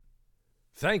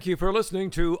Thank you for listening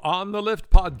to On the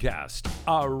Lift Podcast,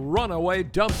 a Runaway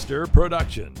Dumpster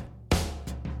production.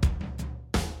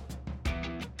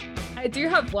 I do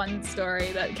have one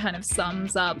story that kind of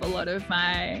sums up a lot of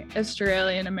my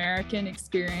Australian American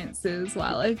experiences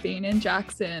while I've been in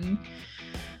Jackson.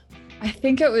 I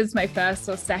think it was my first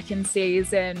or second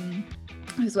season.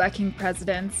 I was working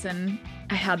presidents and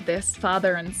I had this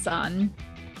father and son.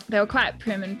 They were quite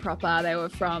prim and proper. They were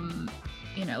from,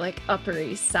 like Upper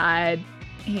East Side.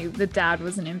 The dad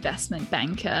was an investment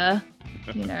banker,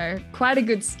 quite a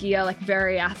good skier, like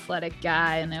very athletic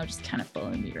guy. And they were just kind of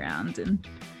following me around. And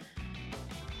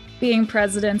being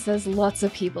presidents, there's lots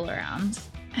of people around.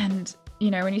 And,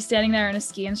 when you're standing there in a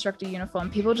ski instructor uniform,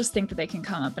 people just think that they can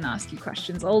come up and ask you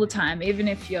questions all the time, even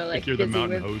if you're like you're busy the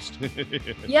mountain host.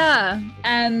 Yeah.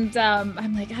 And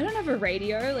I'm like, I don't have a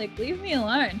radio, like leave me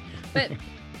alone. But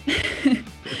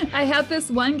I had this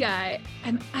one guy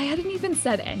and I hadn't even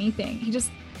said anything. He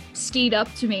just skied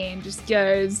up to me and just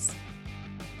goes,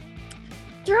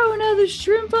 throw another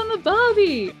shrimp on the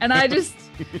barbie. And I just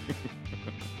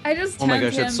oh my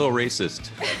gosh, that's so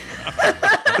racist.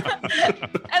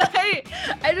 And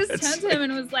I just turned to him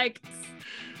and was like,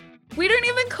 we don't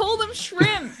even call them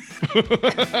shrimp.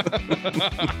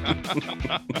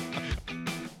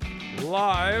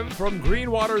 Live from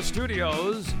Greenwater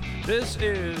Studios, this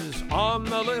is On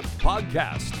the Lift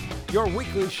Podcast, your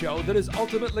weekly show that is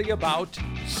ultimately about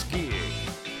skiing.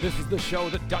 This is the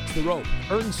show that ducks the rope,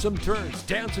 earns some turns,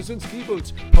 dances in ski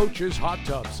boots, poaches hot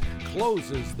tubs,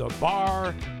 closes the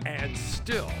bar, and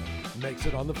still makes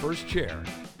it on the first chair.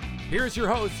 Here's your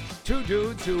hosts, two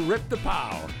dudes who rip the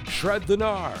pow, shred the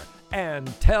gnar, and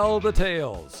tell the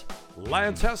tales,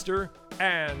 Lance Hester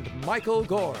and Michael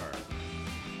Gore.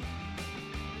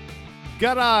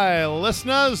 G'day,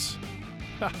 listeners.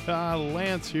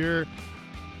 Lance here.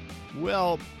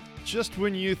 Well, just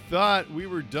when you thought we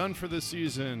were done for the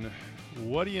season,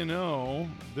 what do you know?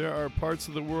 There are parts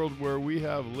of the world where we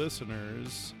have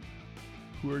listeners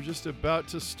who are just about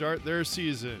to start their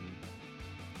season.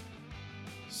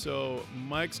 So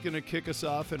Mike's going to kick us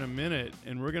off in a minute,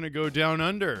 and we're going to go down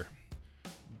under.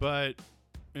 But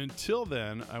until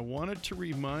then, I wanted to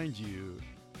remind you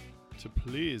to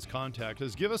please contact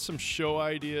us. Give us some show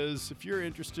ideas. If you're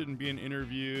interested in being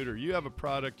interviewed or you have a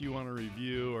product you want to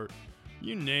review or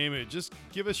you name it, just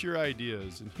give us your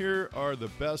ideas. And here are the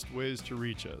best ways to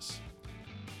reach us.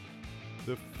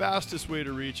 The fastest way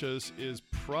to reach us is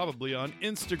probably on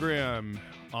Instagram,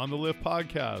 On the Lift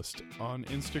Podcast on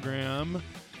Instagram.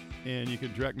 And you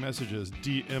can direct messages,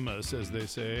 DM us, as they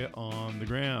say, on the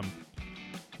gram.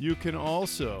 You can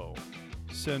also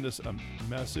send us a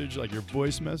message, like your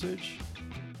voice message,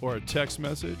 or a text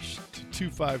message to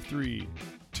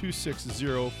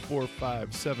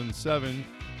 253-260-4577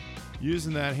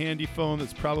 using that handy phone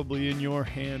that's probably in your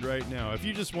hand right now. If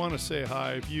you just want to say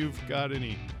hi, if you've got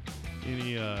any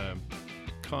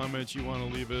comments you want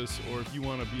to leave us, or if you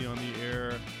want to be on the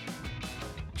air,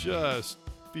 just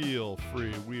feel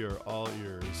free. We are all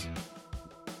ears.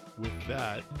 With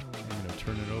that, I'm going to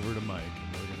turn it over to Mike,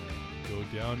 and we're going to go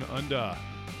down under.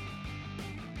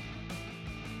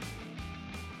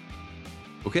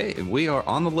 Okay, we are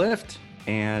on the lift,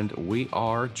 and we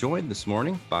are joined this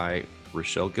morning by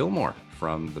Rochelle Gilmore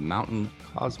from the Mountain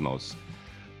Cosmos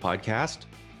podcast,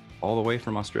 all the way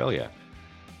from Australia.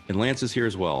 And Lance is here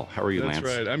as well. How are you, Lance?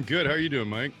 That's right. I'm good. How are you doing,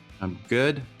 Mike? I'm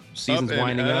good. Season's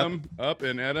winding up. Up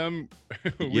and Adam.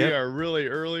 We are really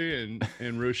early,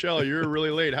 and Rochelle, you're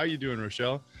really late. How you doing,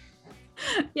 Rochelle?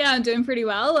 Yeah, I'm doing pretty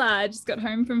well. I just got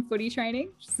home from footy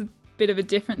training, which is a bit of a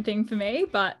different thing for me,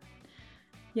 but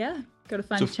yeah, got to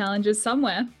find challenges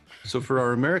somewhere. So for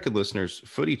our American listeners,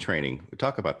 footy training, we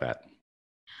talk about that.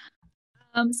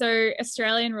 So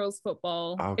Australian rules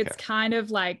football. Okay. It's kind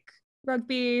of like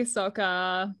rugby,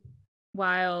 soccer,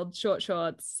 wild, short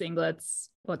shorts, singlets,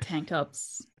 or tank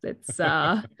tops. It's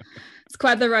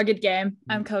quite the rugged game.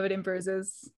 I'm covered in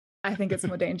bruises. I think it's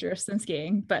more dangerous than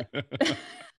skiing, but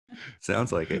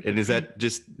sounds like it. And is that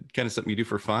just kind of something you do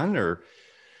for fun, or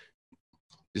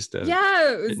just it was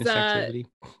activity?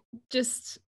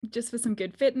 Just for some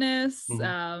good fitness,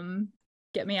 Mm-hmm.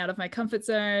 Get me out of my comfort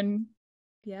zone.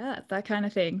 Yeah, that kind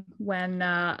of thing when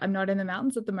I'm not in the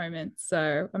mountains at the moment.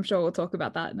 So I'm sure we'll talk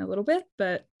about that in a little bit,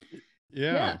 but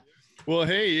yeah. Well,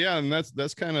 hey, yeah, and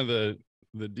that's kind of the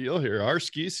deal here. Our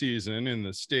ski season in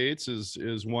the States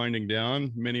is winding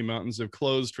down. Many mountains have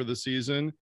closed for the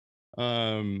season.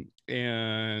 And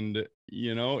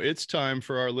it's time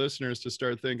for our listeners to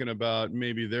start thinking about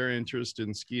maybe their interest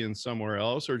in skiing somewhere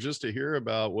else, or just to hear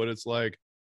about what it's like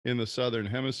in the Southern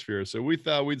Hemisphere. So we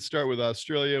thought we'd start with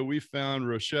Australia. We found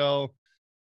Rochelle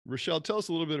Rochelle, tell us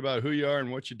a little bit about who you are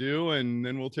and what you do, and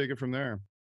then we'll take it from there.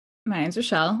 My name's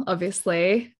Rochelle,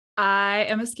 obviously. I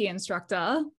am a ski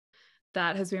instructor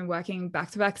that has been working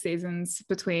back-to-back seasons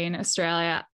between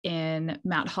Australia in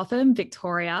Mount Hotham,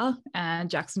 Victoria, and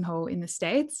Jackson Hole in the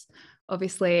States.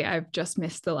 Obviously, I've just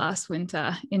missed the last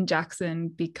winter in Jackson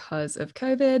because of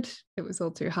COVID. It was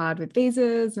all too hard with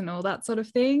visas and all that sort of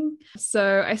thing.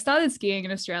 So I started skiing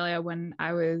in Australia when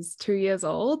I was 2 years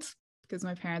old because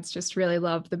my parents just really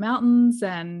loved the mountains.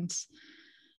 And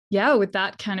yeah, with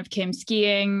that kind of came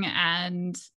skiing.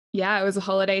 And yeah, I was a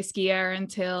holiday skier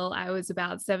until I was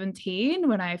about 17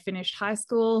 when I finished high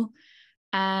school.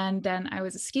 And then I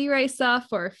was a ski racer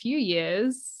for a few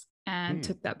years and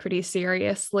took that pretty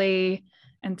seriously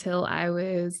until I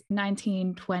was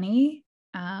 19, 20.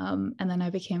 And then I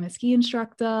became a ski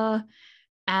instructor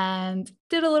and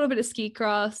did a little bit of ski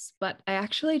cross, but I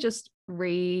actually just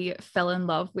fell in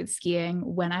love with skiing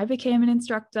when I became an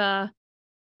instructor.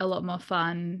 A lot more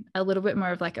fun, a little bit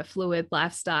more of like a fluid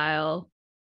lifestyle.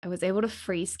 I was able to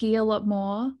free ski a lot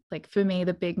more. Like for me,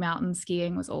 the big mountain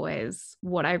skiing was always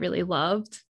what I really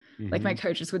loved. Like my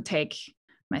coaches would take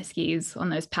my skis on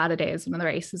those powder days when the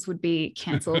races would be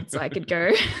cancelled so I could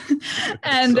go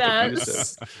and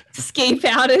ski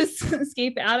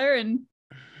powder. And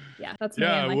yeah, that's me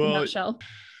in like a nutshell.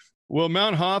 Well,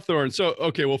 Mount Hawthorne. So,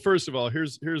 okay. Well, first of all,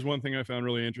 here's one thing I found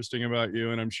really interesting about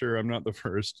you, and I'm sure I'm not the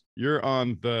first. You're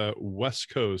on the West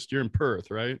Coast. You're in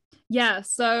Perth, right? Yeah.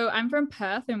 So I'm from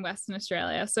Perth in Western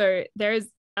Australia. So there is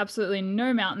absolutely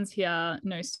no mountains here,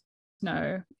 no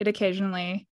snow. It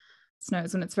occasionally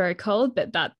snows when it's very cold,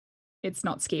 but it's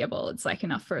not skiable. It's like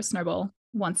enough for a snowball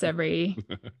once every,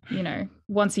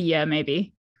 once a year,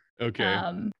 maybe. Okay.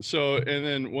 So, and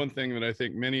then one thing that I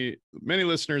think many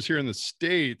listeners here in the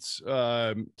States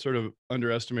sort of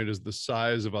underestimate is the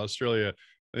size of Australia.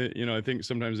 I think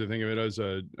sometimes they think of it as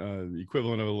a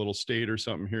equivalent of a little state or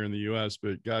something here in the U.S.,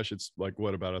 but gosh, it's like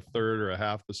about a third or a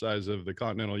half the size of the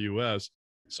continental U.S.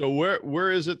 So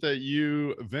where is it that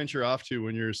you venture off to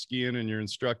when you're skiing and you're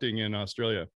instructing in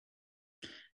Australia?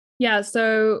 Yeah,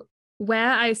 so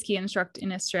where I ski instruct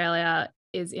in Australia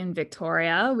is in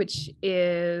Victoria, which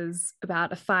is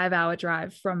about a 5-hour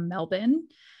drive from Melbourne.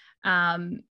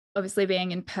 Obviously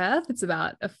being in Perth, it's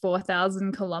about a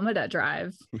 4,000 kilometer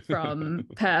drive from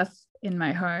Perth in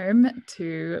my home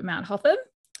to Mount Hotham.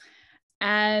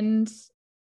 And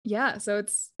yeah, so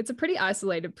it's a pretty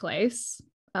isolated place.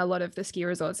 A lot of the ski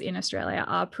resorts in Australia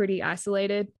are pretty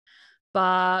isolated,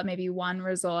 bar maybe one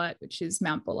resort, which is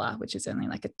Mount Buller, which is only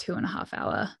like a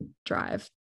 2.5-hour drive.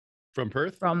 From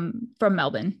Perth? From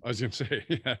Melbourne. I was going to say,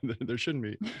 yeah, there shouldn't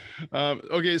be.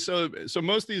 Okay, so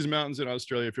most of these mountains in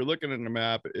Australia, if you're looking at a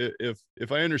map,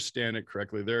 if I understand it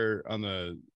correctly, they're on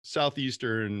the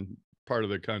southeastern part of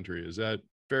the country. Is that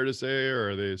fair to say, or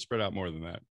are they spread out more than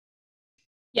that?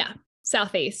 Yeah,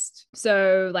 southeast.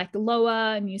 So like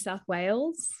lower New South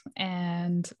Wales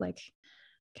and like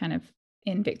kind of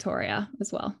in Victoria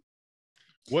as well.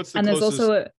 What's the and closest? There's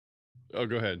also Oh,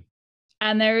 go ahead.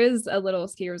 And there is a little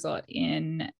ski resort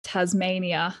in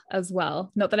Tasmania as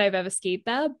well. Not that I've ever skied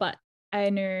there, but I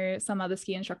knew some other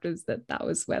ski instructors that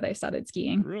was where they started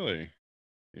skiing. Really?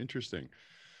 Interesting.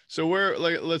 So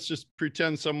let's just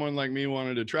pretend someone like me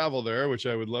wanted to travel there, which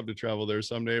I would love to travel there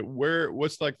someday.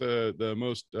 What's like the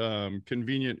most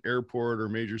convenient airport or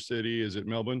major city? Is it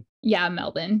Melbourne? Yeah,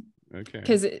 Melbourne. Okay.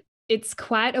 Because it's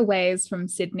quite a ways from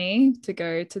Sydney to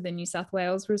go to the New South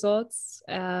Wales resorts.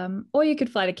 Or you could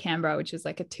fly to Canberra, which is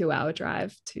like a 2-hour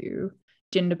drive to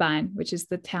Jindabyne, which is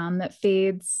the town that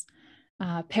feeds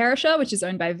Perisher, which is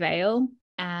owned by Vale,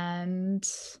 and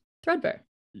Thredbo.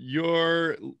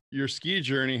 Your ski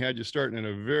journey had you starting at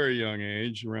a very young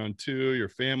age, around 2. Your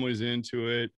family's into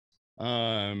it.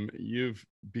 You've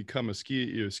become a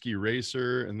ski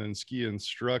racer and then ski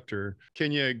instructor.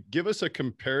 Can you give us a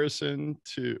comparison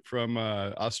from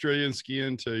Australian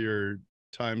skiing to your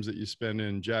times that you spend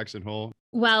in Jackson Hole?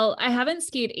 Well, I haven't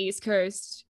skied East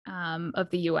Coast of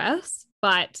the US,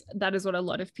 but that is what a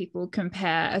lot of people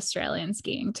compare Australian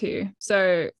skiing to.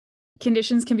 So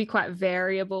conditions can be quite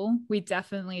variable. We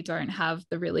definitely don't have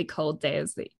the really cold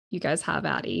days that you guys have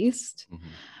out east.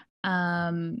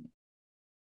 Mm-hmm.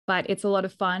 But it's a lot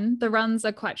of fun. The runs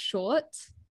are quite short,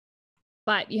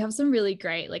 but you have some really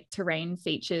great like terrain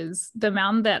features. The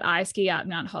mountain that I ski at,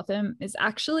 Mount Hotham, is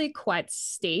actually quite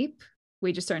steep.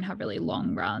 We just don't have really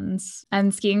long runs.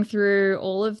 And skiing through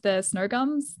all of the snow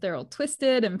gums, they're all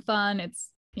twisted and fun.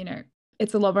 It's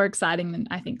a lot more exciting than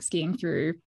I think skiing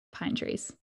through pine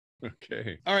trees.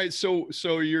 Okay. All right. So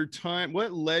your time,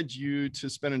 what led you to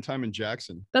spending time in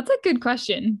Jackson? That's a good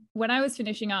question. When I was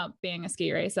finishing up being a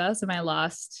ski racer, so my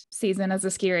last season as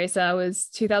a ski racer was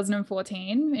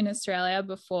 2014 in Australia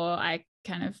before I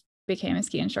kind of became a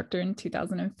ski instructor in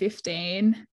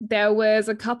 2015. There was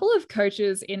a couple of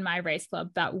coaches in my race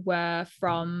club that were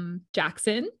from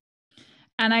Jackson.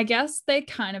 And I guess they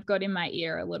kind of got in my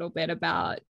ear a little bit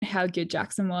about how good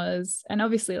Jackson was. And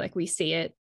obviously, like, we see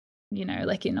it, you know,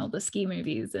 like in all the ski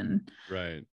movies and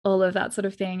Right. all of that sort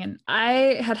of thing. And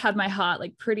I had my heart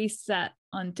like pretty set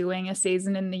on doing a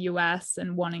season in the US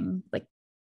and wanting, like,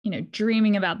 you know,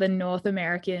 dreaming about the North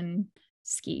American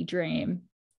ski dream,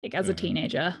 like as a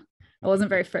teenager. I wasn't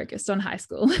very focused on high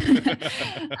school.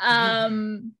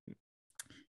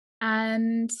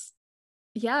 And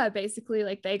yeah, basically,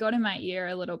 like, they got in my ear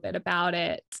a little bit about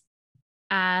it.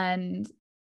 And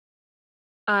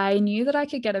I knew that I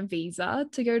could get a visa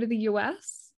to go to the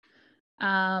US.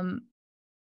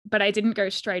 But I didn't go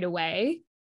straight away.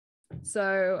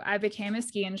 So I became a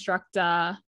ski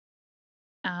instructor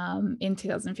in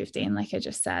 2015, like I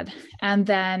just said. And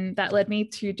then that led me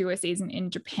to do a season in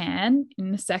Japan,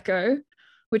 in Niseko,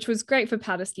 which was great for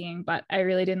powder skiing, but I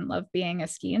really didn't love being a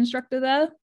ski instructor there.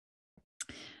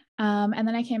 And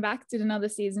then I came back, did another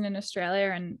season in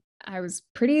Australia, and I was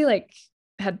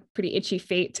had pretty itchy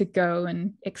feet to go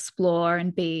and explore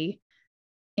and be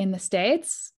in the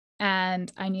States.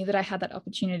 And I knew that I had that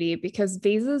opportunity because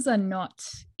visas are not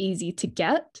easy to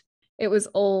get. It was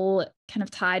all kind of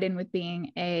tied in with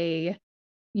being a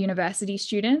university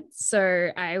student. So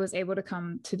I was able to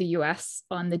come to the US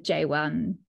on the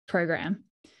J1 program.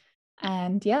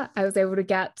 And yeah, I was able to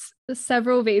get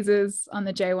several visas on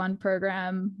the J1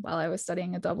 program while I was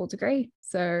studying a double degree.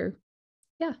 So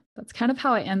yeah, that's kind of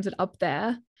how I ended up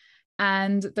there.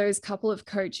 And those couple of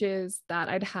coaches that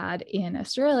I'd had in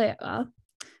Australia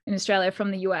from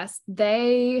the US,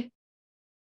 they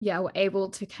were able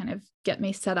to kind of get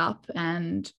me set up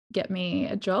and get me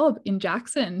a job in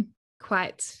Jackson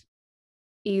quite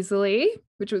easily,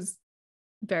 which was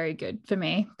very good for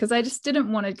me because I just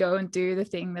didn't want to go and do the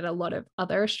thing that a lot of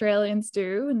other Australians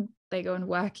do, and they go and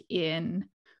work in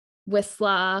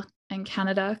Whistler and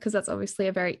Canada because that's obviously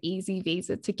a very easy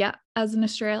visa to get as an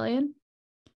Australian.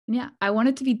 And yeah, I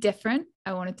wanted to be different.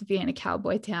 I wanted to be in a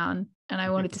cowboy town, and I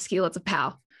wanted to ski lots of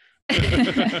POW.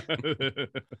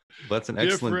 That's an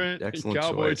excellent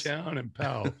cowboy choice. Town and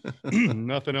POW.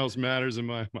 Nothing else matters in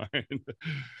my mind.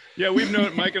 Yeah, we've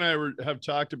known, Mike and I have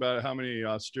talked about how many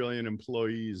Australian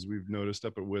employees we've noticed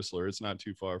up at Whistler. It's not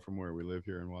too far from where we live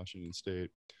here in Washington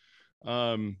State.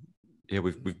 Yeah,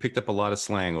 we've picked up a lot of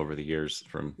slang over the years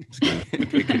from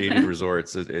Canadian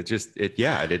resorts. And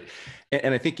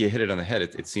I think you hit it on the head.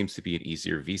 It seems to be an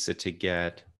easier visa to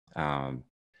get,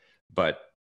 but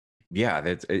yeah,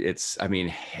 it's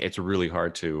really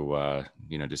hard to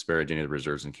disparage any of the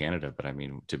reserves in Canada. But I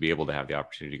mean, to be able to have the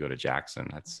opportunity to go to Jackson,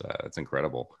 that's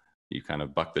incredible. You kind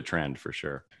of bucked the trend for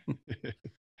sure.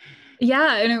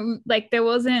 Yeah, and there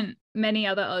wasn't many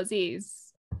other Aussies.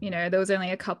 You know, there was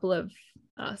only a couple of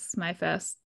us my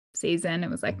first season. It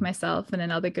was like myself and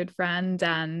another good friend,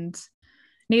 and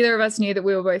neither of us knew that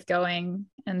we were both going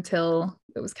until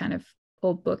it was kind of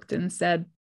all booked and said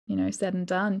and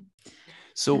done.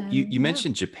 So you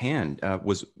mentioned Japan.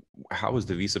 How was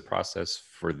the visa process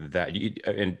for that?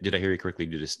 And did I hear you correctly?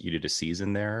 You did a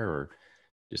season there, or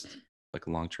just like a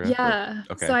long trip? Yeah.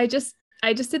 Okay. So I just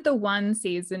did the one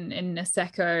season in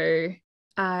Niseko.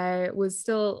 I was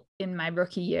still in my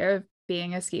rookie year of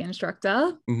being a ski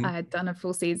instructor. Mm-hmm. I had done a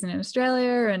full season in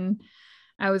Australia, and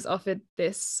I was offered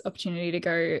this opportunity to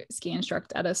go ski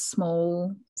instruct at a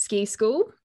small ski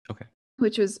school. Okay.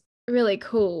 Which was really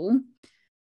cool.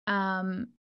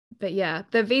 But yeah,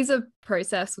 the visa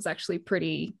process was actually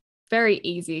very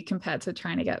easy compared to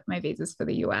trying to get my visas for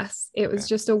the US. It was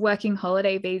just a working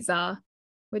holiday visa,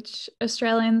 which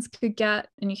Australians could get,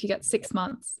 and you could get 6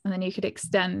 months, and then you could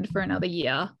extend for another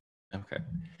year. Okay.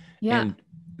 Yeah. And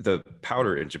the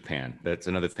powder in Japan, that's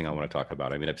another thing I want to talk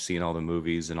about. I mean, I've seen all the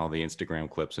movies and all the Instagram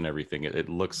clips and everything. It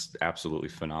looks absolutely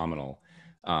phenomenal.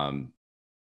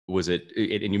 Was it,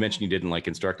 and you mentioned you didn't like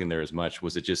instructing there as much.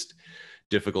 Was it just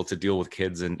difficult to deal with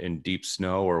kids in deep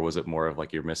snow, or was it more of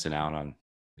like you're missing out on,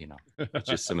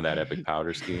 just some of that epic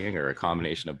powder skiing, or a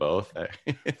combination of both?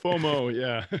 FOMO,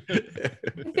 yeah.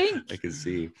 I can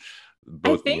see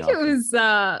both. I think it was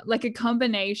like a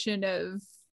combination of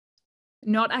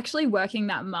not actually working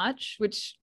that much,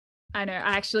 which I know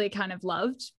I actually kind of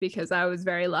loved because I was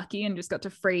very lucky and just got to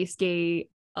free ski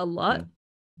a lot,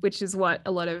 which is what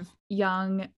a lot of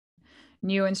young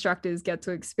new instructors get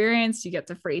to experience. You get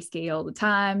to free ski all the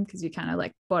time because you're kind of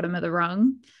like bottom of the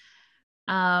rung.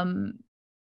 Yeah,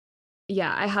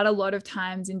 I had a lot of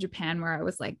times in Japan where I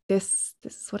was like, this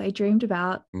is what I dreamed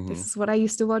about. Mhm. This is what I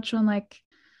used to watch on like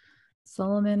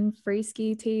Solomon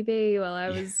Freeski TV while I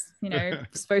was,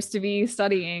 supposed to be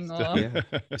studying or Yeah.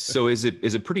 So is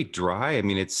it pretty dry? I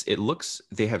mean, it looks,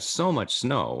 they have so much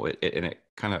snow, and it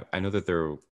kind of, I know that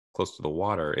they're close to the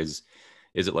water. Is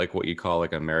it like what you call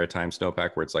like a maritime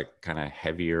snowpack, where it's like kind of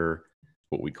heavier,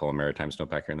 what we call a maritime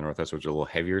snowpack here in the Northwest, which is a little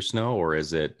heavier snow, or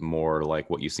is it more like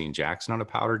what you see in Jackson on a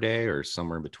powder day, or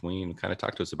somewhere in between? Kind of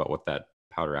talk to us about what that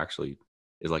powder actually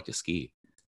is like to ski.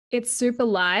 it's super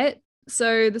light.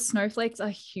 So the snowflakes are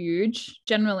huge.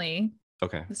 Generally,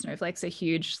 Okay. the snowflakes are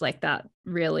huge, like that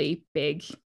really big,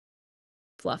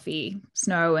 fluffy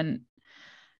snow. And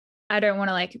I don't want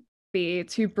to like be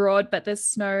too broad, but the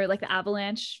snow, like the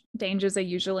avalanche dangers are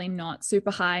usually not super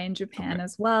high in Japan Okay.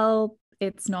 as well.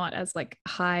 It's not as like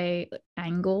high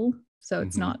angle. So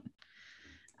it's Mhm. not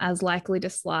as likely to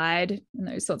slide and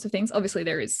those sorts of things. Obviously,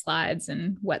 there is slides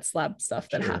and wet slab stuff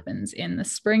that Sure. happens in the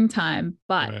springtime,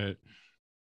 but Right.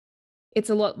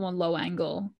 it's a lot more low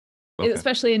angle, Okay.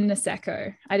 especially in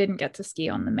Niseko. I didn't get to ski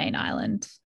on the main island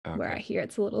where I Okay. hear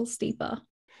it's a little steeper.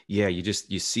 Yeah, you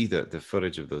see the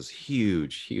footage of those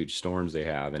huge storms they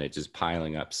have, and it just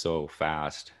piling up so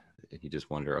fast. And you just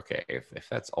wonder, okay, if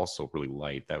that's also really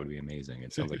light, that would be amazing.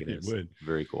 It sounds like it It is. would.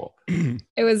 Very cool.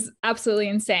 It was absolutely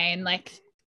insane. Like,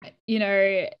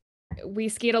 we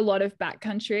skied a lot of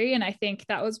backcountry, and I think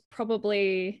that was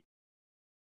probably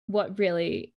what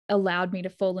really allowed me to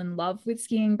fall in love with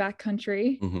skiing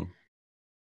backcountry.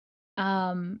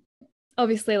 Hmm.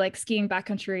 Obviously, like skiing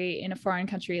backcountry in a foreign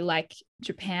country like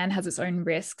Japan has its own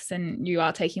risks, and you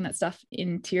are taking that stuff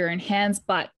into your own hands.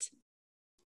 But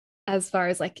as far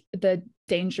as like the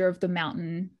danger of the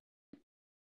mountain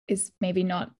is maybe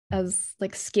not as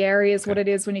like scary as what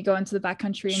Okay. it is when you go into the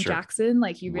backcountry in Sure. Jackson.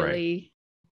 Like you Right. really,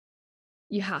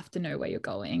 you have to know where you're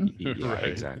going. Yeah, Right.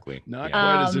 exactly. Not Yeah.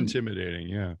 quite as Um, intimidating.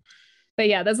 Yeah. But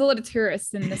yeah, there's a lot of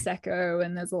tourists in Niseko,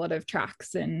 and there's a lot of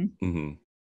tracks, and Hmm.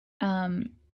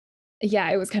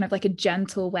 yeah, it was kind of like a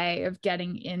gentle way of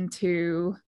getting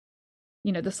into,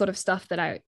 the sort of stuff that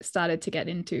I started to get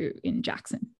into in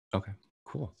Jackson. Okay.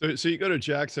 Cool. So you go to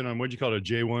Jackson on what you call a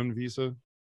J1 visa.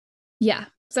 Yeah.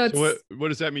 So it's So what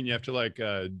does that mean? You have to like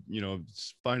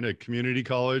find a community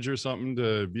college or something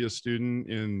to be a student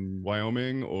in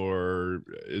Wyoming, or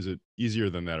is it easier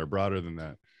than that or broader than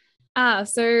that?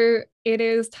 so it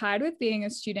is tied with being a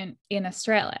student in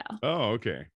Australia. Oh,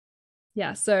 okay.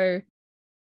 Yeah. So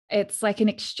it's like an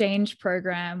exchange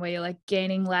program where you're like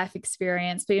gaining life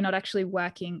experience, but you're not actually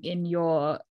working in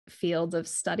your field of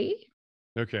study.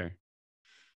 Okay.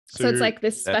 So it's like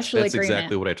this special That's agreement.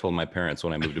 exactly what I told my parents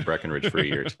when I moved to Breckenridge for a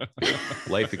year.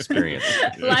 Life experience.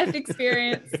 Life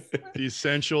experience. The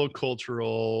essential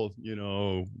cultural,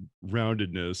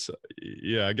 roundedness.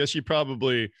 Yeah, I guess you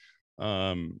probably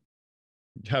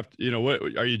have to, what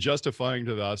are you justifying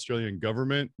to the Australian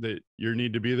government that you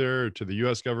need to be there, or to the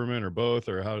US government, or both,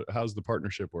 or how's the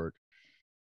partnership work?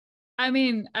 I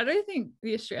mean, I don't think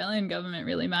the Australian government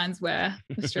really minds where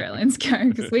Australians go,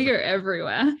 because we go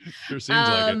everywhere. Sure seems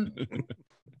like it.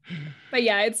 But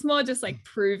yeah, it's more just like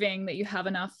proving that you have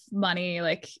enough money,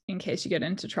 like in case you get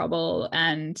into trouble,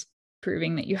 and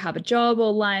proving that you have a job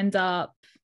all lined up.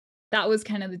 That was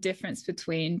kind of the difference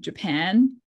between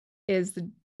Japan,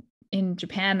 in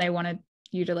Japan, they wanted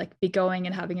you to like be going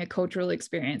and having a cultural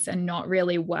experience and not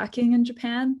really working in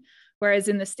Japan. Whereas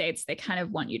in the States, they kind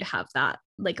of want you to have that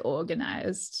like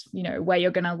organized, where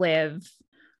you're going to live,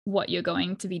 what you're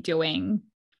going to be doing.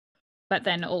 But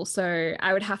then also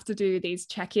I would have to do these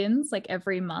check-ins like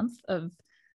every month of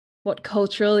what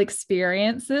cultural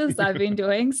experiences I've been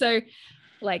doing. So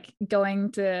like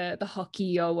going to the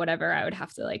hockey or whatever, I would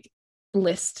have to like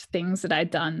list things that I'd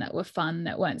done that were fun,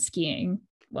 that weren't skiing.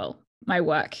 Well, my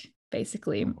work,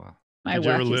 basically. Oh, wow. My Did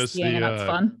you ever work is list skiing, and that's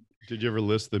fun. Did you ever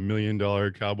list the $1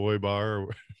 Million Cowboy Bar?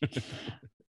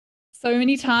 So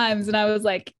many times, and I was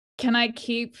like, can I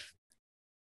keep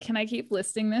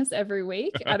listing this every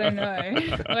week? I don't know.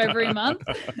 Or every month.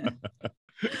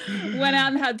 Went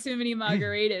out and had too many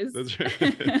margaritas. That's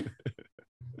right.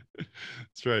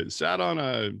 That's right. Sat on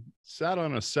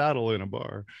a saddle in a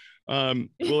bar.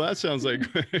 Well, that sounds like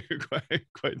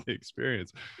quite the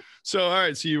experience. So, all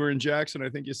right. So you were in Jackson, I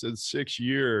think you said 6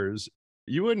 years.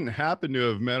 You wouldn't happen to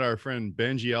have met our friend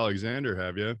Benji Alexander,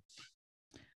 have you?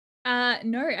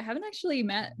 No, I haven't actually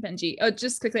met Benji. Oh,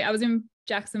 just quickly, I was in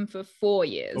Jackson for 4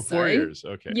 years. Oh, 4 years.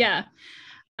 Okay. Yeah.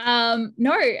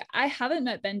 No, I haven't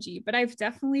met Benji, but I've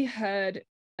definitely heard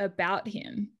about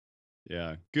him.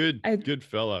 Yeah, good I good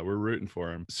fella. We're rooting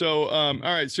for him. So, all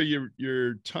right. So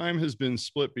your time has been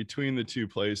split between the two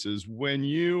places. When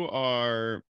you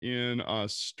are in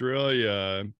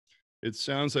Australia, it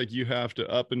sounds like you have to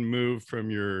up and move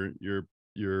from your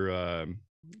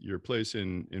place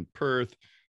in Perth.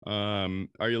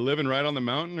 Are you living right on the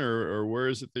mountain, or where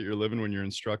is it that you're living when you're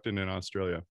instructing in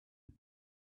Australia?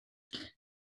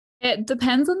 It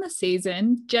depends on the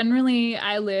season. Generally,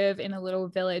 I live in a little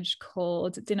village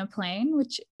called Dinner Plain,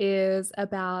 which is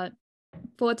about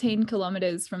 14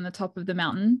 kilometers from the top of the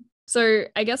mountain. So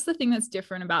I guess the thing that's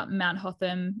different about Mount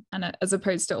Hotham and as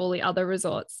opposed to all the other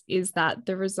resorts is that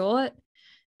the resort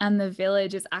and the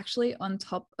village is actually on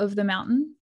top of the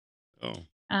mountain. Oh,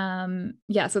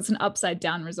 Yeah, so it's an upside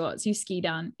down resort. So you ski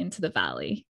down into the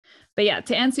valley. But yeah,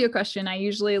 to answer your question, I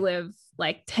usually live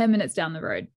like 10 minutes down the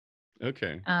road.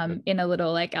 okay. In a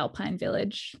little like alpine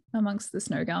village amongst the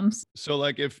snow gums. So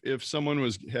like if someone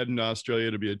was heading to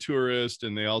Australia to be a tourist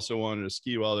and they also wanted to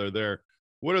ski while they're there,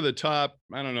 what are the top,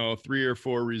 I don't know, 3 or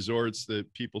 4 resorts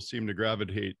that people seem to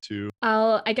gravitate to?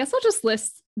 I guess I'll just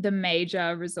list the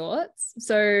major resorts.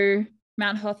 So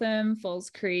Mount Hotham, Falls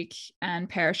Creek, and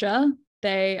Perisher,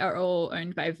 they are all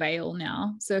owned by Vail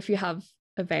now. So if you have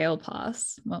a Vail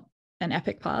pass, well, an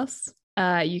Epic pass,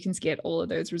 you can ski at all of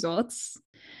those resorts.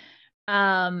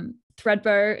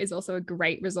 Thredbo is also a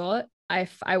great resort.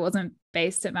 If I wasn't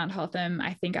based at Mount Hotham,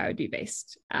 I think I would be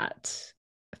based at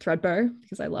Thredbo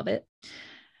because I love it.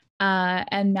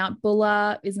 And Mount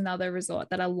Buller is another resort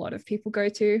that a lot of people go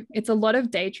to. It's a lot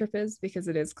of day trippers because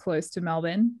it is close to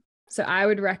Melbourne. So I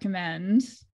would recommend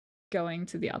going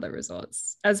to the other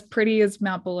resorts. As pretty as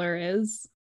Mount Buller is,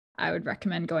 I would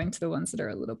recommend going to the ones that are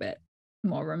a little bit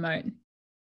more remote.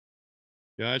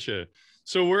 Gotcha.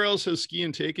 So where else has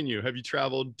skiing taken you? Have you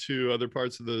traveled to other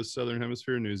parts of the Southern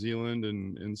Hemisphere, New Zealand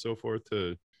and so forth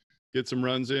to get some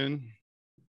runs in?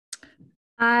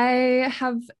 I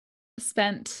have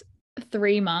spent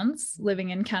 3 months living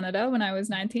in Canada when I was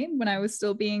 19, when I was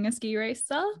still being a ski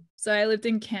racer. So I lived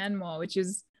in Canmore, which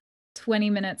is 20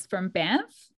 minutes from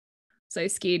Banff. So I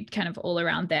skied kind of all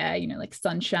around there, you know, like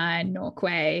Sunshine,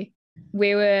 Norquay.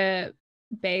 We were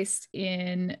based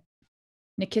in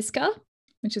Nikiska,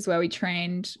 which is where we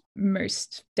trained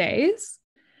most days.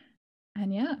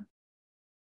 And yeah,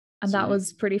 and that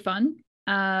was pretty fun.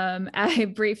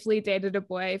 I briefly dated a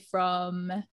boy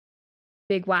from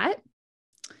Big White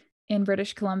in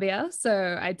British Columbia.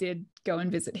 So I did go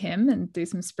and visit him and do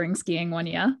some spring skiing one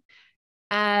year.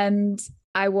 And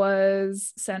I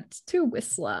was sent to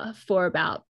Whistler for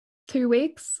about 2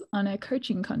 weeks on a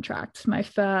coaching contract. My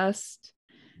first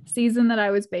season that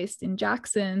I was based in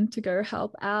Jackson to go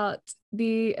help out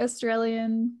the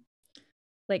Australian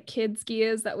like kid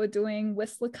skiers that were doing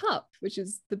Whistler Cup, which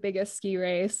is the biggest ski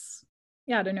race.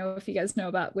 Yeah, I don't know if you guys know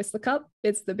about Whistler Cup.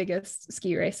 It's the biggest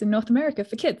ski race in North America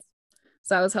for kids.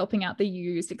 So I was helping out the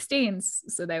U16s.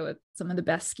 So they were some of the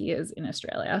best skiers in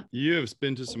Australia. You have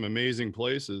been to some amazing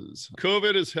places.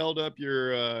 COVID has held up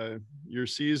your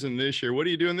season this year. What are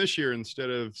you doing this year instead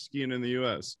of skiing in the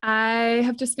US? I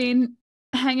have just been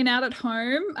hanging out at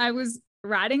home. I was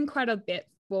writing quite a bit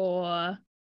for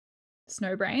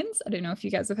Snowbrains. I don't know if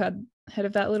you guys have heard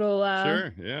of that little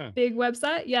Sure, yeah, big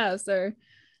website. Yeah, so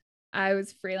I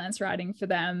was freelance writing for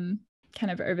them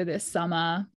kind of over this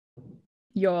summer,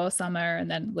 your summer, and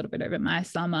then a little bit over my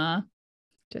summer,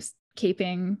 just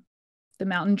keeping the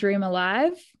mountain dream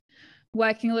alive,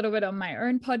 working a little bit on my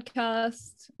own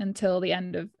podcast until the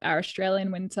end of our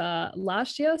Australian winter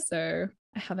last year. So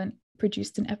I haven't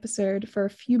produced an episode for a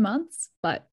few months,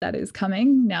 but that is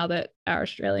coming now that our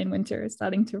Australian winter is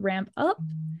starting to ramp up.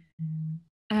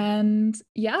 And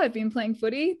yeah, I've been playing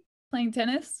footy, playing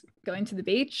tennis, going to the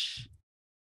beach,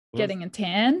 getting a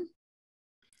tan.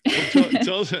 Well,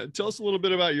 tell us a little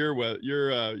bit about your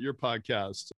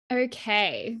podcast.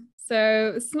 Okay,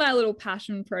 so this is my little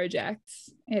passion project.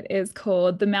 It is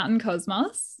called The Mountain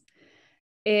Cosmos.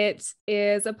 It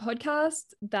is a podcast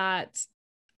that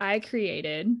I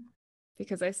created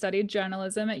because I studied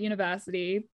journalism at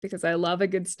university, because I love a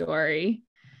good story.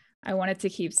 I wanted to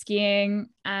keep skiing,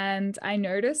 and I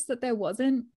noticed that there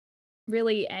wasn't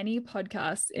really any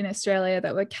podcasts in Australia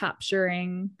that were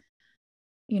capturing,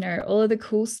 you know, all of the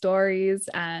cool stories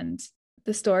and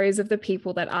the stories of the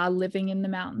people that are living in the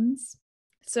mountains.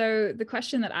 So the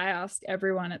question that I ask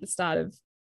everyone at the start of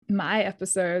my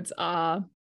episodes are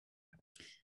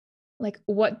like,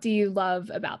 what do you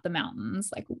love about the mountains?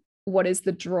 Like, what is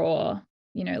the draw?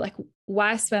 You know, like,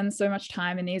 why spend so much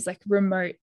time in these like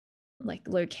remote like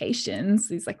locations,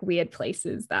 these like weird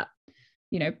places that,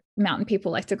 you know, mountain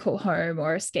people like to call home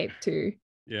or escape to.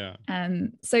 Yeah.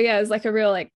 And so yeah, it's like a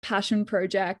real like passion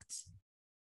project.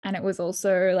 And it was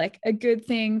also like a good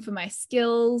thing for my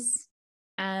skills.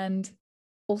 And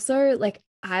also, like,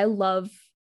 I love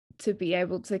to be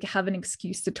able to have an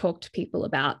excuse to talk to people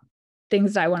about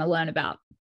things that I want to learn about.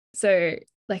 So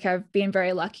like I've been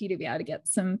very lucky to be able to get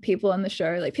some people on the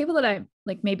show, like people that I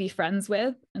like maybe friends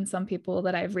with, and some people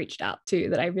that I've reached out to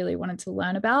that I really wanted to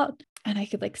learn about. And I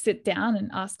could like sit down and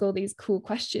ask all these cool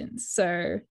questions.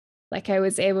 So like I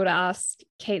was able to ask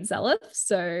Kate Zelliff.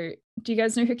 So do you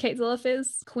guys know who Kate Zelliff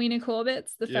is? Queen of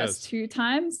Corbetts the first 2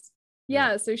 times.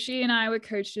 Yeah. So she and I were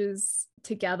coaches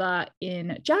together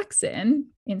in Jackson,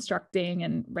 instructing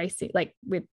and racing, like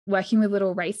with working with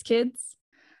little race kids.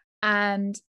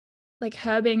 And like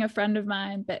her being a friend of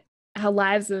mine, but our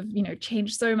lives have, you know,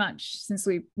 changed so much since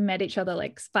we met each other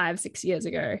like 5-6 years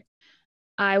ago.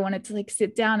 I wanted to like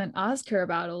sit down and ask her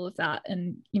about all of that.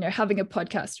 And, you know, having a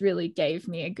podcast really gave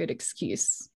me a good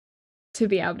excuse to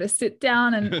be able to sit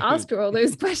down and ask her all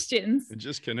those questions. And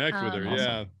just connect with her. Awesome.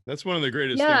 Yeah. That's one of the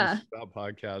greatest things about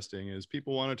podcasting is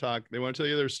people want to talk, they want to tell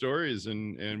you their stories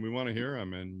and we want to hear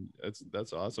them. And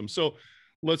that's awesome. So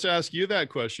let's ask you that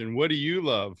question. What do you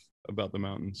love about the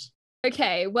mountains?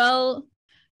 Okay, well,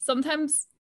 sometimes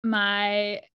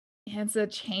my answer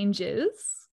changes.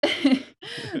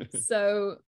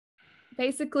 So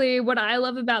basically what I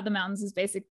love about the mountains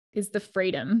is the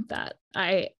freedom that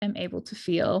I am able to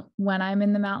feel when I'm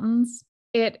in the mountains.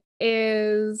 It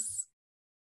is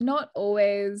not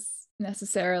always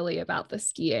necessarily about the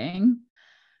skiing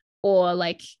or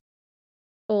like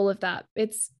all of that.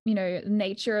 It's, you know,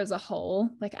 nature as a whole.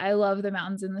 Like I love the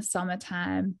mountains in the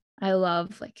summertime. I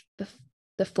love like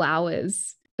the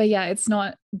flowers. But yeah, it's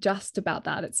not just about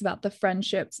that. It's about the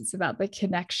friendships. It's about the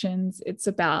connections. It's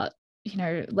about, you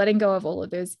know, letting go of all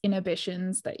of those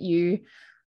inhibitions that you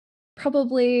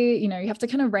probably, you know, you have to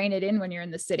kind of rein it in when you're in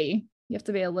the city. You have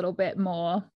to be a little bit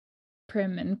more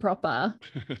prim and proper.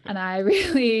 And I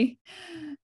really,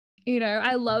 you know,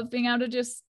 I love being able to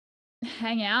just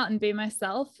hang out and be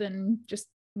myself and just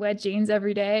wear jeans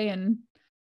every day and,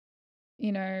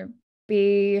 you know,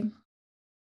 be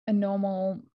a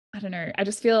normal, I don't know, I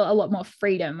just feel a lot more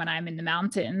freedom when I'm in the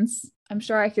mountains. I'm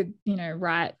sure I could, you know,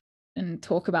 write and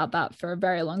talk about that for a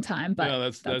very long time, but yeah,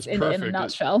 that's in perfect. In a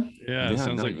nutshell. It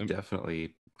sounds like you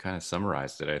definitely kind of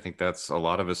summarized it. I think that's a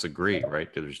lot of us agree,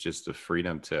 right? There's just the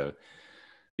freedom to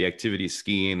the activity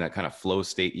skiing, that kind of flow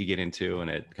state you get into, and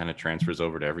it kind of transfers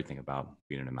over to everything about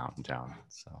being in a mountain town.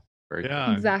 So very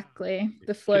cool. Exactly.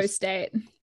 The flow state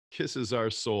kisses our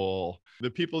soul.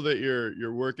 The people that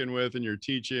you're working with and you're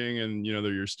teaching, and you know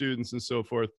they're your students and so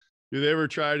forth, do they ever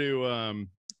try to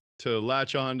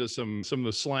latch on to some of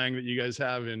the slang that you guys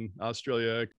have in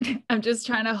Australia? I'm just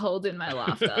trying to hold in my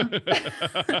laughter.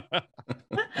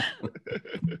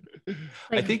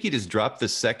 I think you just drop the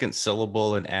second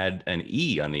syllable and add an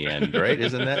E on the end, right?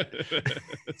 Isn't that?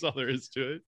 That's all there is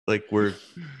to it. Like we're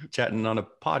chatting on a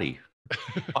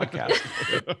podcast.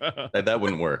 that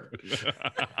wouldn't work.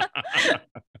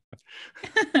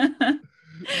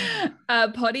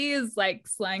 Potty is like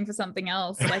slang for something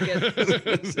else. Like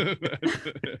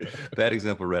bad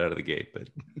example right out of the gate, but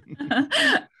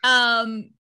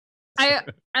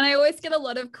I always get a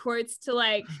lot of quotes to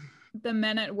like the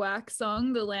Men at Work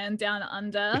song, The Land Down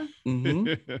Under.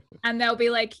 Mm-hmm. And they'll be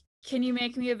like, can you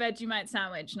make me a Vegemite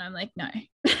sandwich? And I'm like, no.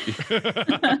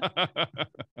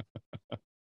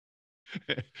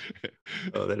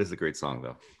 Oh, that is a great song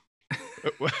though.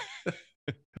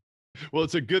 Well,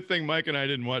 it's a good thing Mike and I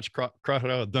didn't watch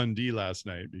Crocodile Dundee last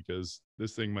night, because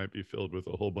this thing might be filled with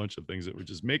a whole bunch of things that would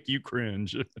just make you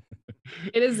cringe.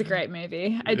 It is a great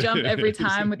movie. I jump every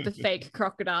time with the fake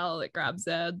crocodile that grabs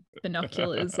their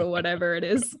binoculars or whatever it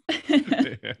is.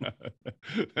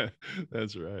 Yeah,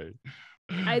 that's right.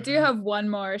 I do have one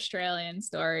more Australian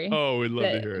story. Oh, we'd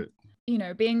love to hear it. You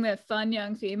know, being the fun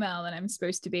young female that I'm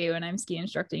supposed to be when I'm ski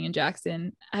instructing in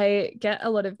Jackson, I get a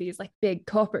lot of these like big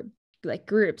corporate like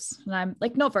groups, and I'm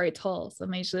like not very tall, so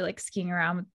I'm usually like skiing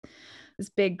around with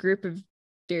this big group of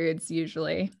dudes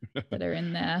usually that are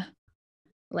in their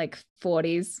like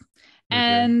 40s.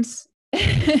 And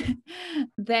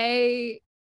they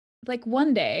like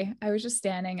one day I was just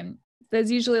standing, and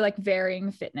there's usually like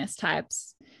varying fitness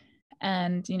types,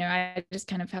 and you know I just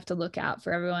kind of have to look out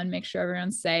for everyone, make sure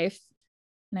everyone's safe,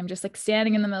 and I'm just like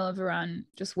standing in the middle of a run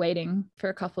just waiting for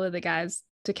a couple of the guys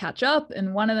to catch up.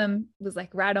 And one of them was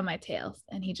like right on my tail,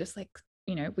 and he just like,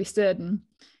 you know, we stood and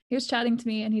he was chatting to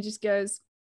me, and he just goes,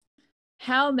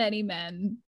 how many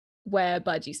men wear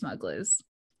budgie smugglers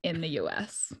in the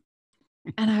US?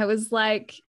 And I was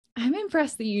like, I'm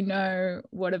impressed that you know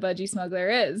what a budgie smuggler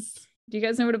is, Do you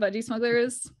guys know what a budgie smuggler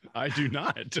is? I do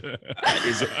not.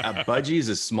 Is it a budgie? Is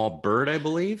a small bird, I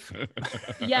believe.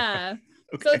 Yeah.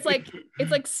 Okay. So it's like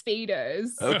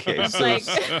Speedos. Okay, It's so like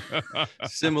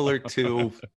similar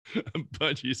to.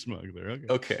 Budgie smuggler. Okay.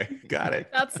 Okay, got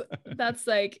it. that's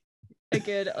like a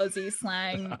good Aussie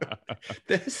slang.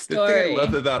 The thing story. I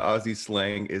love about Aussie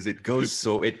slang is it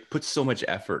puts so much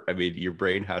effort. I mean, your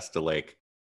brain has to like.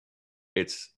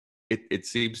 It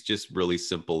seems just really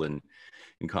simple in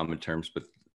common terms, but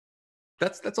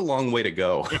that's a long way to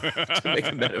go to make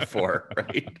a metaphor,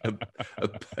 right? A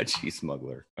budgie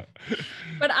smuggler.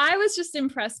 But I was just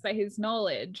impressed by his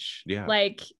knowledge. Yeah.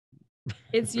 Like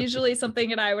it's usually something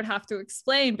that I would have to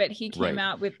explain, but he came Right.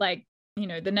 out with like, you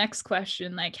know, the next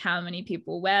question, like how many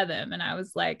people wear them? And I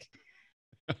was like,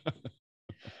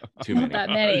 Too not many. that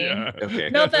many. Yeah.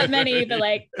 Okay. Not that many, but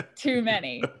like too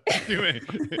many. Too many.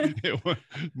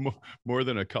 More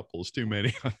than a couple is too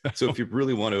many. So if you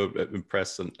really want to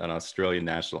impress an Australian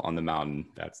national on the mountain,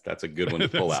 that's a good one to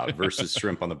pull out versus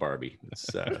shrimp on the Barbie. It's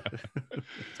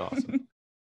awesome.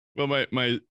 Well,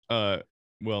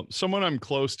 someone I'm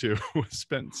close to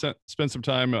spent some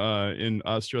time in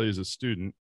Australia as a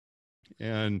student,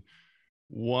 and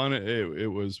it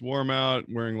was warm out,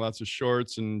 wearing lots of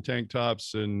shorts and tank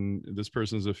tops, and this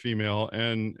person's a female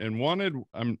and wanted,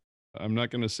 I'm not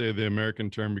going to say the American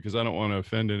term because I don't want to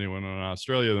offend anyone in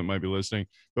Australia that might be listening,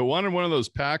 but wanted one of those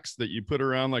packs that you put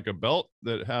around like a belt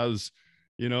that has,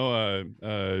 a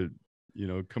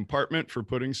compartment for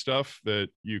putting stuff that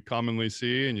you commonly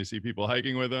see, and you see people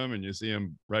hiking with them, and you see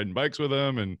them riding bikes with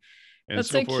them, and That's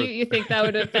so forth. cute. You think that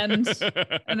would offend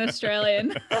an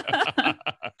Australian?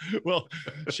 Well,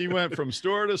 she went from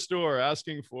store to store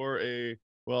asking for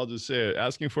I'll just say it,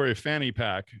 asking for a fanny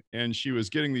pack, and she was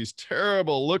getting these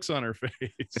terrible looks on her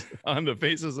face, on the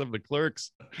faces of the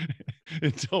clerks,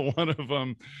 until one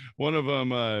of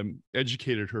them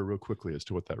educated her real quickly as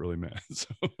to what that really meant. So.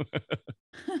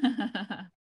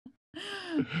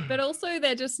 But also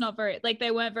they're just not very, like,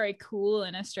 they weren't very cool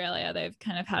in Australia. They've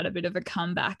kind of had a bit of a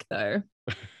comeback though.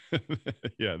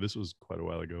 Yeah, this was quite a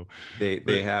while ago.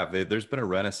 There's been a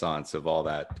renaissance of all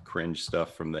that cringe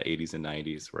stuff from the 80s and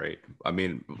 90s, right? I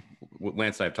mean,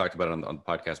 Lance and I have talked about it on the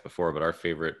podcast before, but our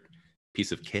favorite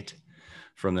piece of kit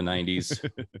from the 90s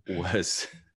was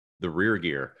the rear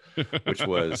gear, which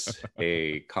was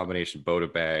a combination Bota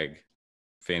bag,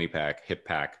 fanny pack, hip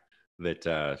pack that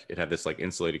it had this like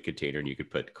insulated container, and you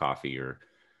could put coffee or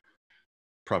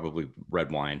probably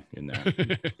red wine in there.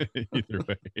 Either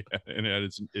way, yeah. And it had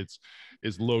its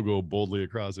logo boldly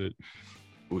across it.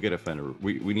 We get a fender.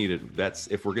 We needed. That's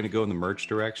if we're gonna go in the merch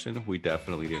direction, we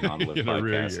definitely need an On the Lift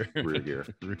podcast. Rear gear.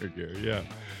 Rear gear. Yeah.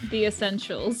 The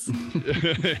essentials.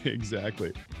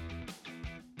 Exactly.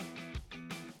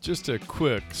 Just a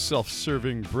quick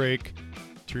self-serving break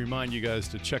to remind you guys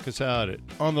to check us out at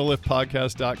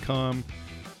ontheliftpodcast.com.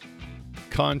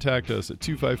 Contact us at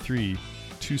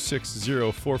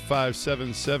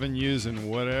 253-260-4577 using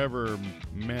whatever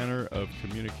manner of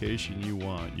communication you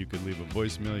want. You could leave a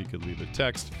voicemail, you could leave a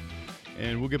text,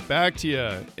 and we'll get back to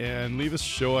you. And leave us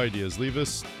show ideas, leave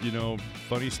us,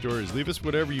 funny stories, leave us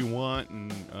whatever you want,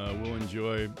 and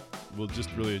we'll just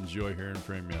really enjoy hearing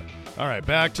from you. All right,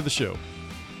 back to the show.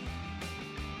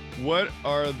 What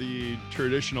are the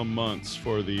traditional months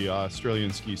for the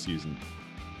Australian ski season?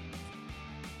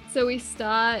 So we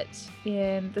start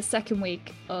in the second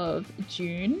week of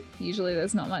June. Usually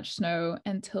there's not much snow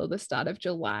until the start of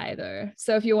July though.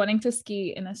 So if you're wanting to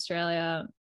ski in Australia,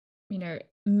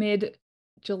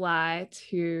 mid-July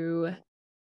to,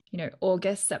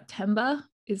 August, September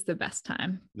is the best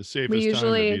time. The safest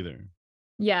time to be there.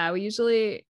 Yeah, we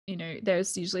usually,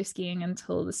 there's usually skiing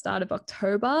until the start of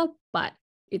October, but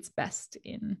it's best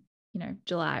in,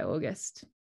 July, August,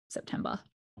 September.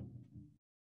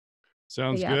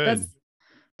 Sounds good.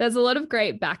 There's a lot of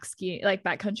great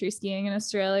backcountry skiing in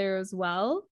Australia as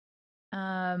well.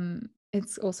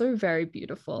 It's also very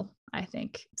beautiful, I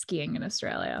think, skiing in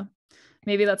Australia.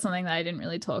 Maybe that's something that I didn't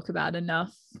really talk about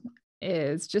enough,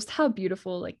 is just how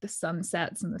beautiful like the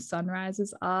sunsets and the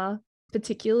sunrises are,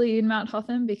 particularly in Mount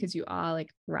Hotham, because you are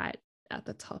like right at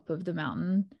the top of the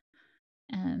mountain.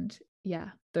 And yeah,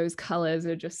 those colors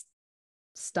are just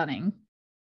stunning.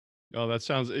 Oh, that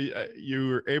sounds, you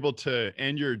were able to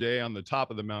end your day on the top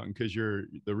of the mountain because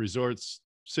the resort's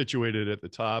situated at the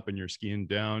top and you're skiing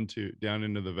down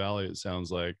into the valley. That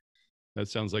sounds like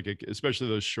especially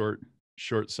those short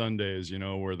Sundays,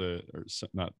 where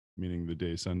not meaning the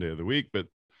day Sunday of the week, but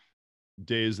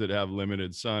days that have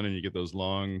limited sun and you get those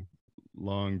long,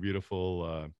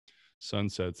 beautiful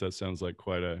sunsets. That sounds like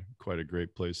quite a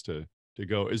great place to to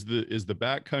go? Is the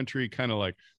backcountry kind of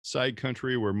like side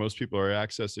country where most people are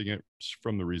accessing it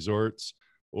from the resorts,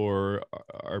 or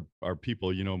are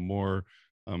people, more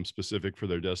specific for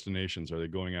their destinations? Are they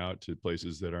going out to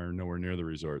places that are nowhere near the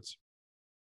resorts?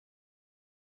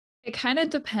 It kind of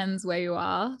depends where you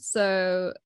are.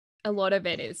 So a lot of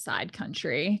it is side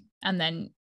country. And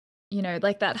then,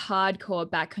 like that hardcore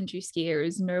backcountry skier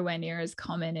is nowhere near as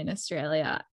common in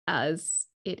Australia as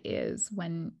it is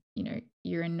when,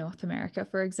 you're in North America,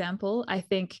 for example. I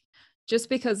think just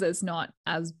because there's not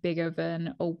as big of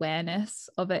an awareness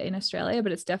of it in Australia,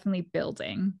 but it's definitely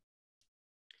building.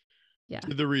 Yeah.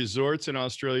 Did the resorts in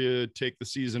Australia take the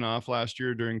season off last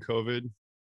year during COVID?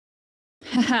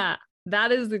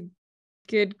 That is a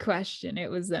good question. It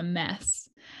was a mess.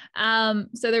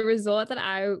 So the resort that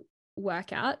I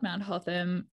work at, Mount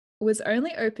Hotham, was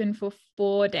only open for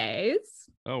 4 days.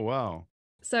 Oh, wow.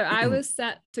 So I was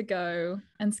set to go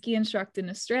and ski instruct in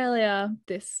Australia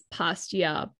this past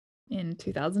year in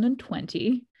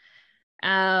 2020.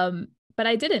 But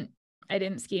I didn't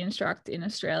ski instruct in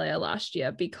Australia last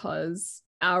year because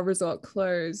our resort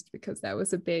closed because there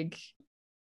was an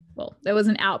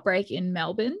outbreak in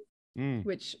Melbourne,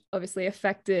 which obviously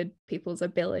affected people's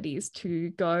abilities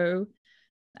to go.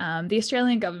 The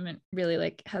Australian government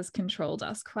really has controlled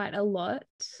us quite a lot,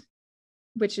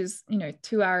 which is,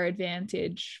 to our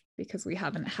advantage because we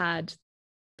haven't had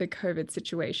the COVID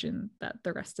situation that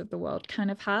the rest of the world kind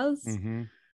of has.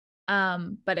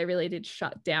 Mm-hmm. But it really did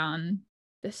shut down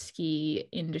the ski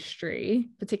industry,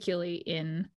 particularly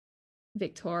in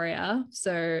Victoria.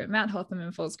 So Mount Hotham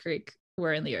and Falls Creek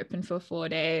were only open for 4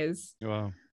 days.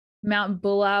 Wow. Mount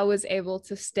Buller was able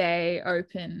to stay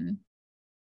open,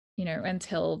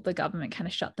 until the government kind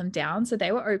of shut them down. So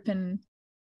they were open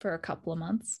for a couple of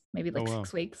months, maybe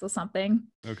 6 weeks or something.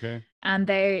 Okay. And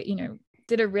they,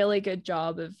 did a really good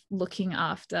job of looking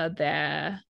after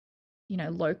their,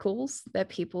 locals, their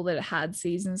people that had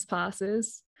seasons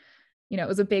passes. It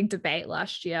was a big debate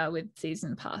last year with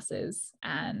season passes,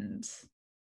 and,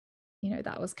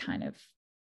 that was kind of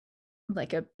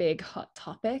like a big hot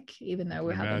topic, even though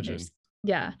we're having this.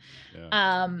 Yeah.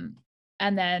 And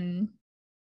then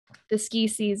the ski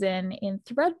season in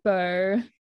Thredbo,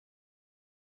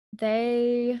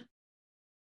 they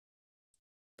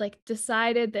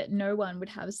decided that no one would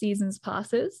have seasons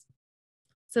passes.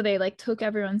 So they took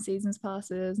everyone's seasons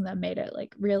passes and then made it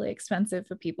really expensive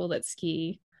for people that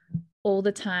ski all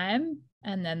the time.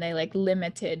 And then they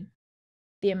limited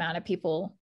the amount of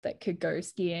people that could go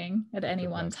skiing at any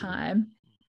one time.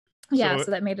 So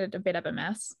that made it a bit of a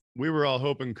mess. We were all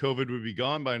hoping COVID would be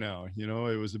gone by now.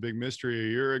 It was a big mystery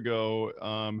a year ago.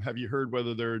 Have you heard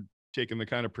whether they're taking the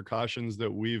kind of precautions that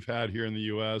we've had here in the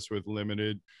US with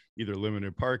either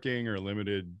limited parking or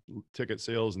limited ticket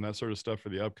sales and that sort of stuff for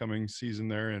the upcoming season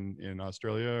there in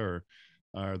Australia, or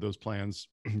are those plans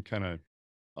kind of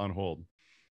on hold?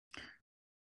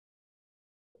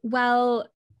 Well,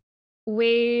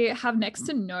 we have next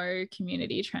to no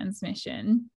community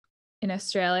transmission in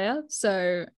Australia.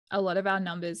 So a lot of our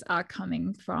numbers are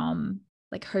coming from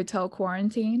hotel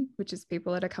quarantine, which is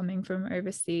people that are coming from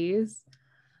overseas.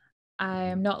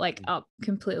 I'm not up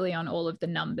completely on all of the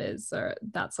numbers or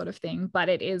that sort of thing, but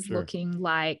it is looking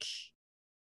like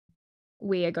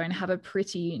we are going to have a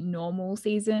pretty normal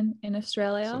season in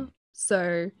Australia. Awesome.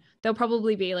 So there'll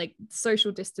probably be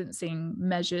social distancing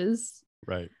measures.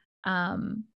 Right.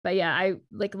 But yeah, I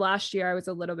last year I was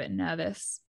a little bit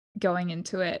nervous going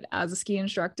into it as a ski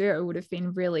instructor. It would have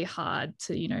been really hard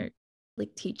to,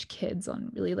 teach kids on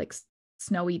really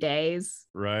snowy days.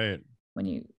 Right. When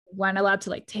you weren't allowed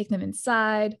to take them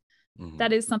inside. Mm-hmm.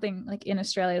 That is something in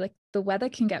Australia, the weather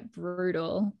can get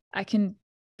brutal. I can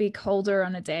be colder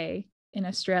on a day in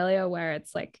Australia where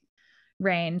it's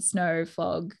rain, snow,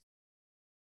 fog,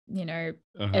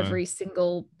 every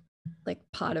single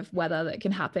part of weather that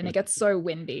can happen. It gets so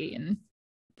windy and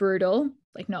brutal.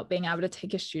 Not being able to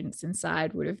take your students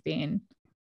inside would have been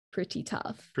pretty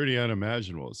tough. Pretty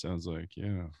unimaginable, it sounds like.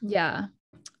 Yeah. Yeah.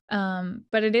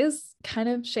 But it is kind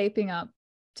of shaping up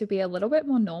to be a little bit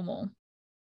more normal,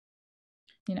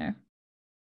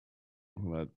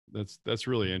 Well, that's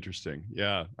really interesting.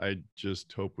 Yeah, I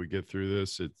just hope we get through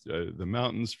this. It's the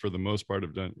mountains, for the most part,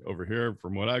 have done over here.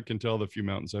 From what I can tell, the few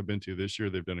mountains I've been to this year,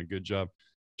 they've done a good job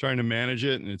trying to manage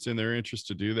it, and it's in their interest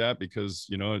to do that because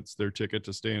it's their ticket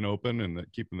to staying open and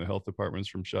keeping the health departments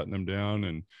from shutting them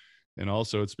down. And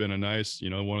also it's been a nice,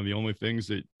 one of the only things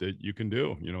that you can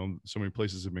do. So many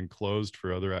places have been closed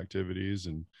for other activities,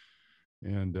 and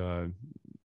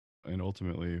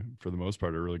ultimately, for the most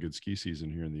part, a really good ski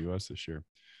season here in the US this year.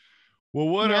 Well,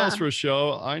 what else,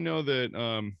 Rochelle? I know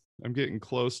that I'm getting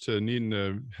close to needing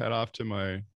to head off to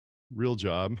my real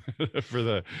job for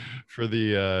the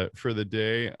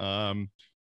day.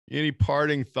 Any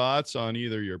parting thoughts on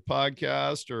either your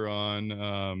podcast or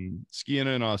on skiing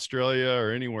in Australia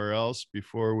or anywhere else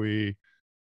before we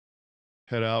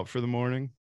head out for the morning?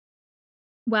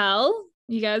 Well,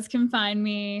 you guys can find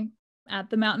me at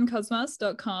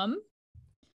themountaincosmos.com.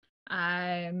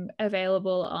 I'm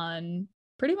available on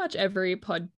pretty much every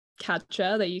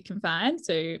podcatcher that you can find.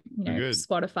 So, Good.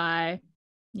 Spotify,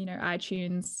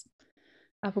 iTunes,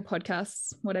 Apple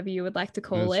Podcasts, whatever you would like to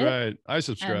call That's it. Right. I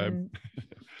subscribe. And a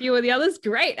few of the others,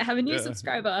 great. I have a new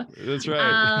subscriber. That's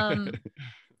right.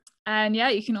 And yeah,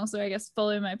 you can also, I guess,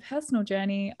 follow my personal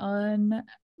journey on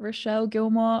Rochelle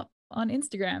Gilmore on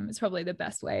Instagram. It's probably the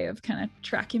best way of kind of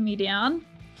tracking me down.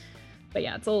 But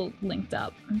yeah, it's all linked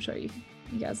up. I'm sure you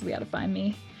guys will be able to find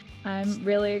me. I'm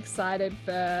really excited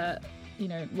for,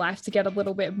 life to get a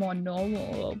little bit more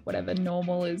normal, or whatever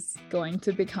normal is going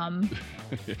to become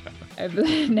over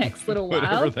the next little while.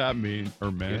 Whatever that means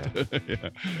or meant.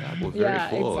 Yeah, well, very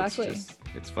cool. Exactly.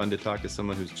 It's fun to talk to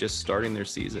someone who's just starting their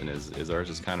season as ours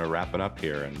is kind of wrapping up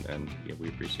here. And we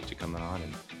appreciate you coming on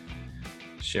and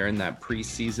sharing that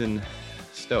preseason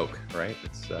stoke, right?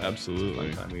 It's absolutely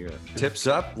it's a fun time of year. Tips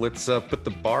up. Let's put the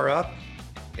bar up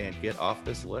and get off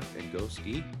this lift and go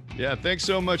ski. Yeah, thanks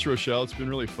so much, Rochelle. It's been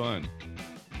really fun.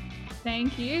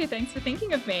 Thank you. Thanks for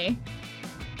thinking of me.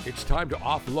 It's time to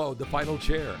offload the final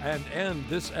chair and end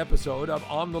this episode of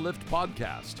On the Lift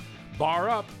podcast. Bar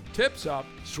up, tips up,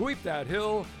 sweep that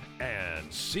hill,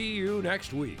 and see you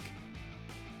next week.